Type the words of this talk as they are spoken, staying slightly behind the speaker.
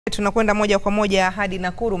Tunakwenda moja kwa moja hadi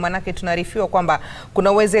Nakuru, manake tunarifiwa kwamba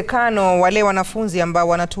kuna uwezekano wale wanafunzi ambao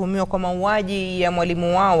wanatuhumiwa kwa mauaji ya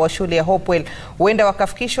mwalimu wao wa shule ya Hopewell huenda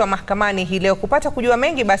wakafikishwa mahakamani hii leo. Kupata kujua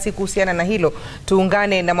mengi basi kuhusiana na hilo,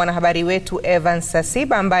 tuungane na mwanahabari wetu Evans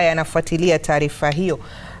Asiba ambaye anafuatilia taarifa hiyo.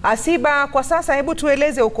 Asiba, kwa sasa hebu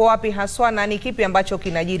tueleze uko wapi haswa na ni kipi ambacho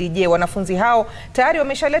kinajiri? Je, wanafunzi hao tayari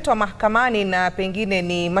wameshaletwa mahakamani na pengine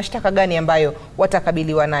ni mashtaka gani ambayo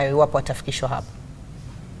watakabiliwa nayo iwapo watafikishwa hapo?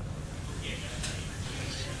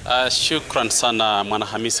 Shukran sana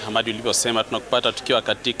Mwanahamisi Hamadi, ulivyosema tunakupata tukiwa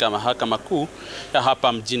katika mahakama kuu ya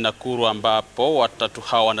hapa mjini Nakuru, ambapo watatu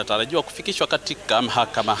hao wanatarajiwa kufikishwa katika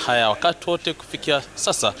mahakama haya wakati wote kufikia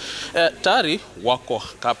sasa. Tayari wako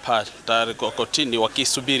hapa tayari kotini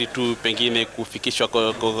wakisubiri tu pengine kufikishwa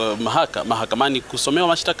mahakamani kusomewa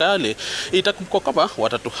mashtaka yale. Itakumbuka kwamba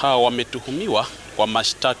watatu hao wametuhumiwa kwa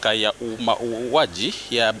mashtaka ya mauaji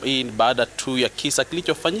baada tu ya kisa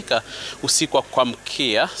kilichofanyika usiku wa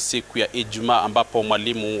kuamkia siku ya Ijumaa, ambapo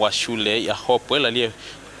mwalimu wa shule ya Hopewell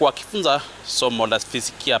aliyekuwa akifunza somo la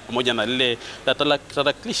fizikia pamoja na lile la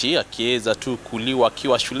tarakilishi akiweza tu kuliwa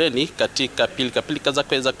akiwa shuleni katika pilika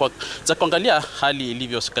za kuangalia hali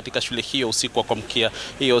ilivyo katika shule hiyo usiku wa kuamkia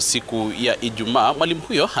hiyo siku ya Ijumaa. Mwalimu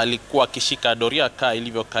huyo alikuwa akishika doria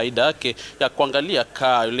ilivyo kaida yake ya kuangalia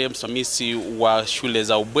yule msimamizi wa shule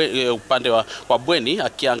za upande wa bweni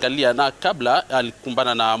akiangalia, na kabla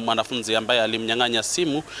alikumbana na mwanafunzi ambaye alimnyang'anya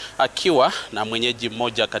simu akiwa na mwenyeji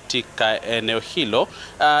mmoja katika eneo hilo.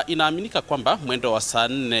 Inaaminika kwamba mwendo wa saa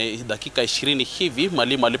 4:20 hivi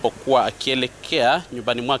mwalimu alipokuwa akielekea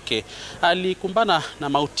nyumbani mwake alikumbana na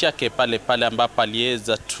mauti yake pale ambapo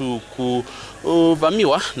aliweza tu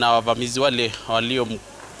kuvamiwa na wavamizi wale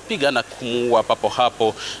piga na kumuua papo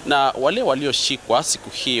hapo. Na wale walioshikwa siku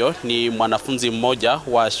hiyo ni mwanafunzi mmoja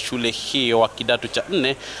wa shule hiyo wa kidato cha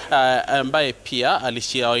 4 ambaye pia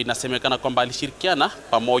inasemekana kwamba alishirikiana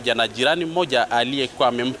pamoja na jirani mmoja aliyekuwa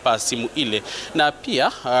amempa simu ile, na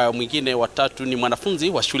pia mwingine watatu ni mwanafunzi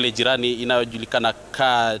wa shule jirani inayojulikana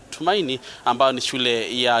Tumaini ambayo ni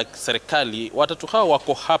shule ya serikali. Watatu hao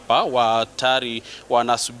wako hapa tayari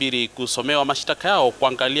wanasubiri kusomewa mashtaka yao,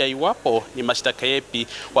 kuangalia iwapo ni mashtaka yapi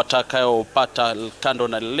watakayopata kando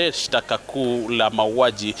na lile shtaka kuu la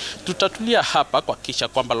mauaji. Tutatulia hapa kuhakikisha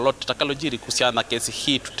kwamba lolote litakalojiri kuhusiana na kesi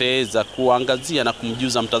hii tutaweza kuangazia na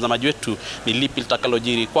kumjuza mtazamaji wetu ni lipi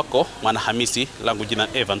litakalojiri. Kwako Mwanahamisi, langu jina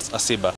Evans Asiba.